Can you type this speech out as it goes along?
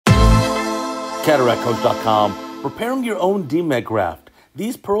CataractCoach.com. Preparing your own DMEK graft.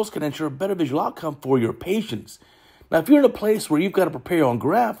 These pearls can ensure a better visual outcome for your patients. Now, if you're in a place where you've got to prepare your own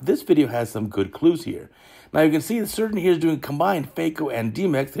graft, this video has some good clues here. Now, you can see the surgeon here is doing combined phaco and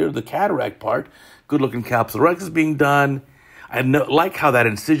DMEK. Here's the cataract part. Good-looking capsular rectus is being done. I like how that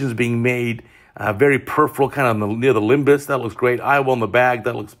incision is being made. Very peripheral, kind of near the limbus. That looks great. Eyeball in the bag.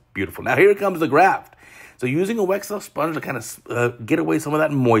 That looks beautiful. Now, here comes the graft. So using a wet cell sponge to kind of get away some of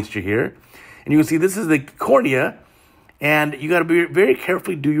that moisture here. And you can see this is the cornea. And you got to be very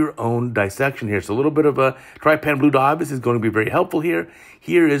carefully do your own dissection here. So a little bit of a trypan blue dye obviously is going to be very helpful here.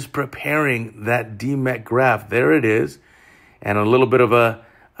 Here is preparing that DMEK graft. There it is. And a little bit of a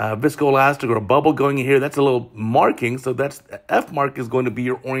viscoelastic or a bubble going in here. That's a little marking. So that's the F mark is going to be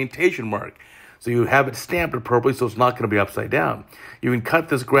your orientation mark. So you have it stamped appropriately so it's not going to be upside down. You can cut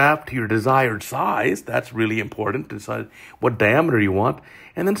this graft to your desired size. That's really important to decide what diameter you want.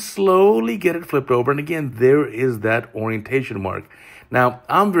 And then slowly get it flipped over. And again, there is that orientation mark. Now,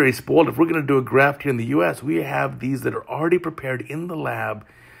 I'm very spoiled. If we're going to do a graft here in the U.S., we have these that are already prepared in the lab,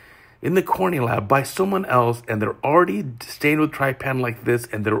 in the corneal lab by someone else, and they're already stained with trypan like this,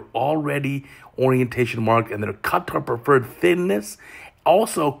 and they're already orientation marked, and they're cut to our preferred thinness,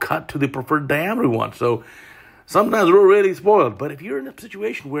 also cut to the preferred diameter we want. So sometimes we're really spoiled, but if you're in a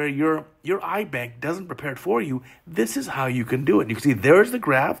situation where your eye bank doesn't prepare it for you, this is how you can do it. You can see there's the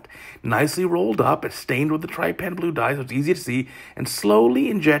graft, nicely rolled up. It's stained with the trypan blue dye, so it's easy to see, and slowly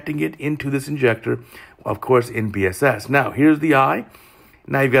injecting it into this injector, of course, in BSS. Now, here's the eye.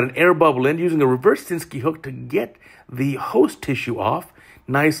 Now you've got an air bubble in using a reverse Sinskey hook to get the host tissue off.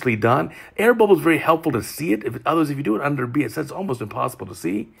 Nicely done. Air bubble is very helpful to see it. If you do it under BSS, it's almost impossible to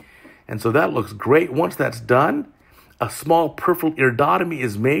see. And so that looks great. Once that's done, a small peripheral iridotomy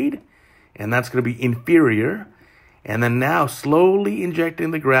is made, and that's going to be inferior. And then now slowly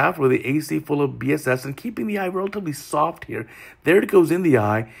injecting the graft with the AC full of BSS and keeping the eye relatively soft here. There it goes in the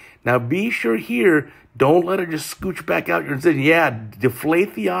eye. Now be sure here, don't let it just scooch back out your incision. Yeah,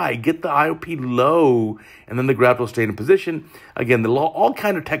 deflate the eye, get the IOP low, and then the graft will stay in position. Again, all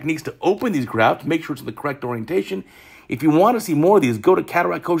kind of techniques to open these grafts, make sure it's in the correct orientation. If you want to see more of these, go to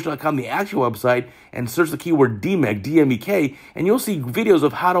CataractCoach.com, the actual website, and search the keyword DMEK, D-M-E-K, and you'll see videos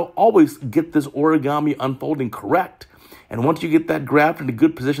of how to always get this origami unfolding correct. And once you get that graft in a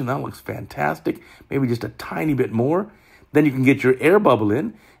good position, that looks fantastic, maybe just a tiny bit more. Then you can get your air bubble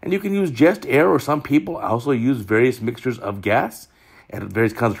in, and you can use just air, or some people also use various mixtures of gas at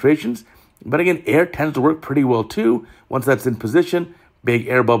various concentrations. But again, air tends to work pretty well too. Once that's in position, big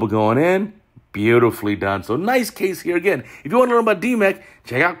air bubble going in. Beautifully done. So nice case here again. If you want to learn about DMEK,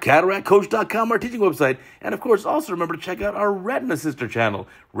 check out CataractCoach.com, our teaching website. And of course, also remember to check out our Retina sister channel,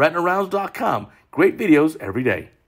 RetinaRounds.com. Great videos every day.